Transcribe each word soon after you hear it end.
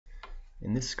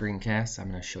In this screencast, I'm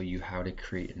going to show you how to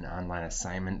create an online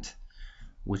assignment,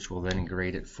 which will then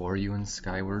grade it for you in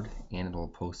Skyward, and it will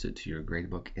post it to your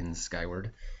gradebook in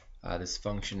Skyward. This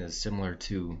function is similar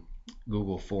to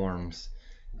Google Forms,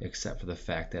 except for the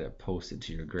fact that it posts it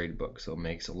to your gradebook, so it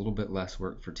makes a little bit less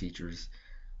work for teachers.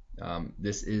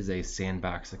 This is a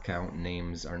sandbox account.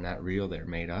 Names are not real, they're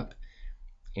made up.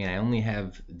 And I only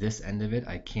have this end of it.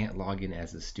 I can't log in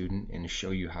as a student and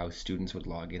show you how students would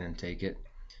log in and take it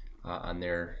on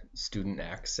their student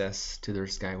access to their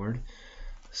Skyward.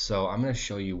 So I'm going to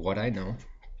show you what I know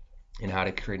and how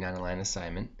to create an online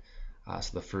assignment. So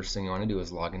the first thing you want to do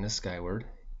is log into Skyward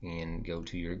and go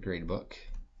to your gradebook.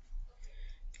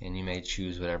 And you may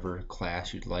choose whatever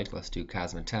class you'd like. Let's do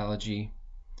cosmetology.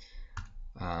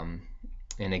 And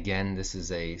again, this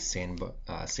is a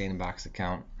sandbox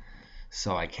account,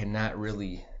 so I cannot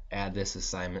really add this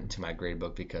assignment to my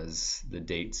gradebook because the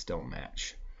dates don't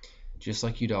match. Just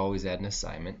like you'd always add an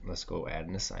assignment, let's go add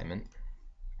an assignment.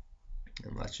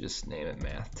 And let's just name it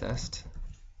math test.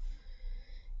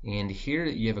 And here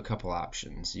you have a couple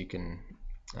options. You can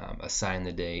assign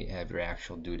the date, have your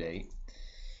actual due date.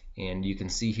 And you can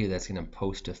see here that's going to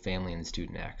post to family and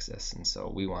student access. And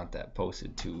so we want that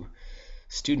posted to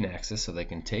student access so they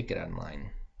can take it online.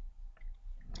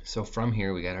 So from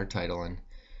here we got our title, and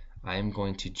I'm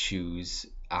going to choose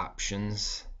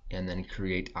options and then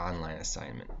create online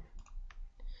assignment.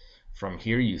 From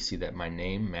here you see that my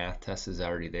name, math test, is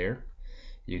already there.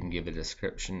 You can give a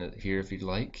description here if you'd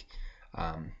like.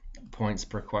 Points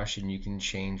per question you can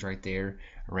change right there.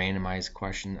 Randomized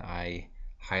question, I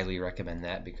highly recommend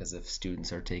that because if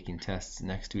students are taking tests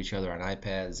next to each other on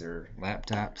iPads or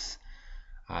laptops,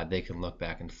 they can look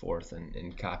back and forth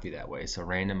and copy that way. So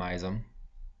randomize them.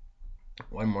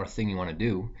 One more thing you want to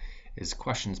do is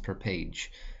questions per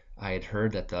page. I had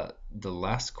heard that the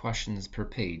less questions per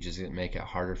page is going to make it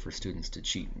harder for students to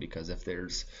cheat, because if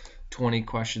there's 20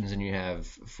 questions and you have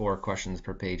 4 questions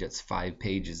per page, that's 5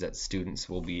 pages that students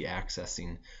will be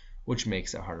accessing, which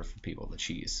makes it harder for people to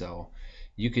cheat. So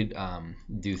you could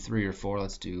do 3 or 4.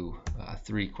 Let's do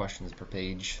 3 questions per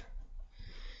page.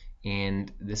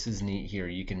 And this is neat here.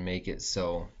 You can make it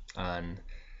so on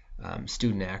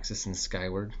student access in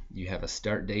Skyward, you have a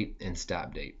start date and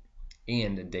stop date,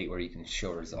 and a date where you can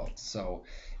show results. So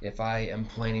if I am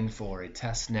planning for a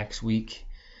test next week,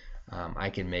 I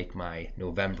can make my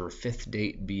November 5th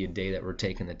date be a day that we're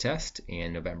taking the test,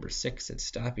 and November 6th it's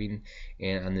stopping,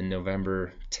 and on the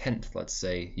November 10th, let's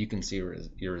say, you can see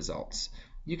your results.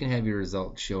 You can have your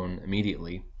results shown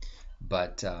immediately,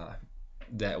 but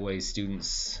that way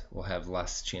students will have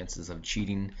less chances of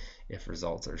cheating if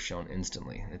results are shown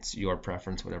instantly. It's your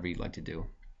preference, whatever you'd like to do.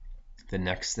 The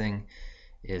next thing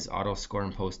is auto score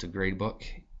and post to gradebook.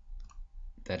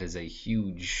 That is a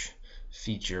huge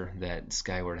feature that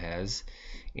Skyward has,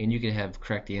 and you can have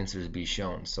correct answers be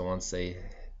shown. So once they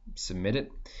submit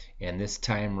it and this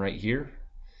time right here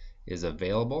is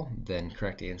available, then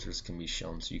correct answers can be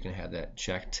shown, so you can have that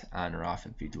checked on or off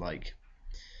if you'd like.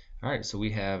 Alright, so we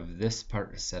have this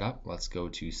part set up. Let's go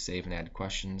to save and add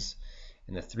questions.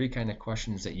 And the 3 kind of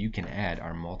questions that you can add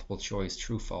are multiple choice,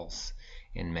 true, false,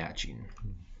 and matching.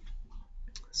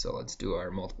 So let's do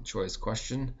our multiple choice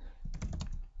question.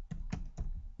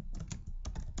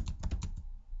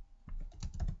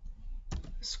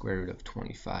 Square root of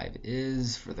 25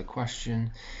 is for the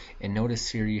question. And notice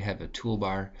here you have a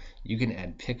toolbar. You can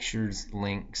add pictures,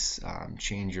 links,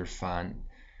 change your font,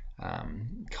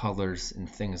 colors, and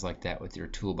things like that with your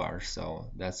toolbar.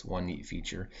 So that's one neat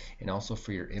feature. And also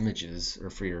for your images, or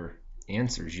for your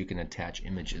answers, you can attach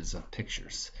images of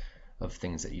pictures of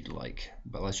things that you'd like.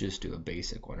 But let's just do a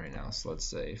basic one right now. So let's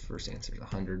say first answer is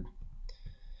 100.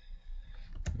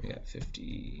 We got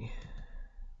 50,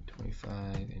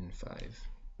 25, and 5.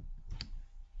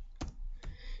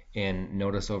 And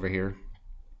notice over here,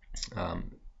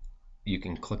 you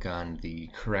can click on the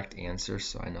correct answer,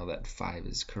 so I know that 5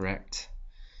 is correct.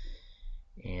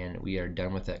 And we are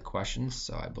done with that question,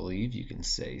 so I believe you can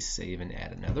say save and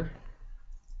add another.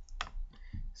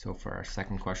 So for our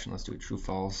second question, let's do a true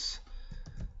false.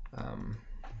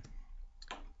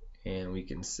 And we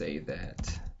can say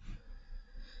that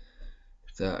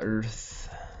the earth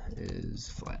is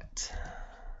flat,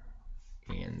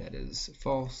 and that is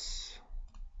false.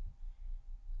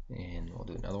 And we'll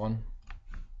do another one.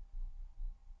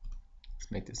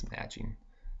 Let's make this matching.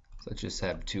 So let's just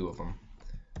have 2 of them,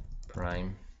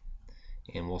 prime,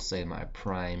 and we'll say my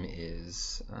prime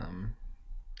is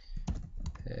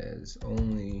has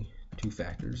only 2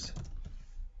 factors,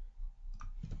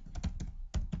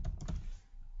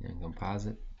 and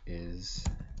composite is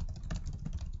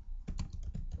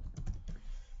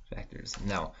factors.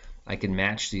 Now I can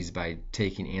match these by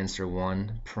taking answer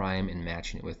 1 prime and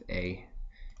matching it with A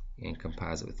and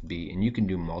composite with B, and you can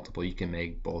do multiple. You can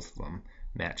make both of them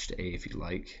match to A if you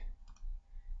like,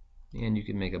 and you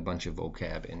can make a bunch of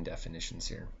vocab and definitions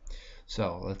here.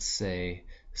 So let's say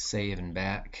save and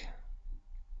back.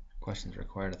 Questions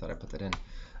required. I thought I put that in.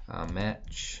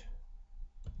 Match.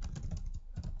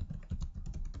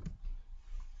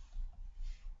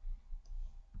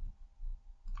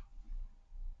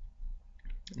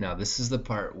 Now this is the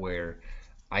part where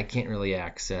I can't really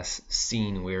access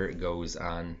seeing where it goes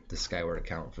on the Skyward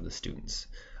account for the students.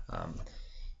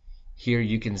 Here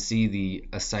you can see the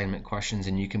assignment questions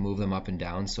and you can move them up and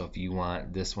down. So if you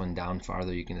want this one down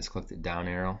farther, you can just click the down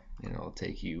arrow and it'll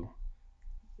take you,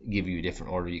 give you a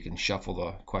different order. You can shuffle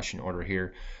the question order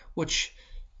here, which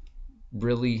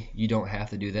really you don't have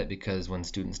to do that because when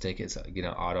students take it, it's going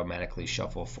to automatically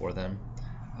shuffle for them.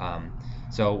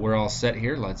 So we're all set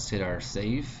here. Let's hit our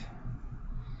save.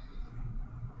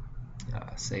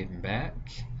 Save and back.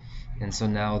 And so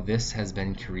now this has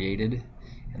been created.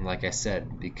 And like I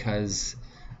said, because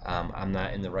I'm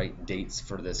not in the right dates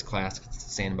for this class, it's a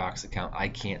sandbox account, I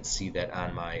can't see that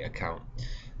on my account.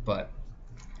 But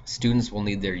students will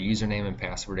need their username and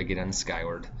password to get on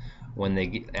Skyward. When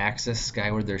they access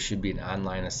Skyward, there should be an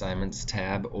online assignments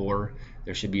tab, or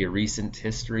there should be a recent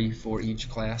history for each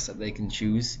class that they can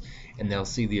choose, and they'll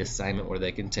see the assignment where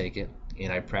they can take it.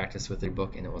 And I practiced with their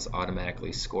book and it was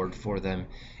automatically scored for them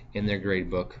in their grade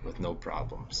book with no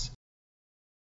problems.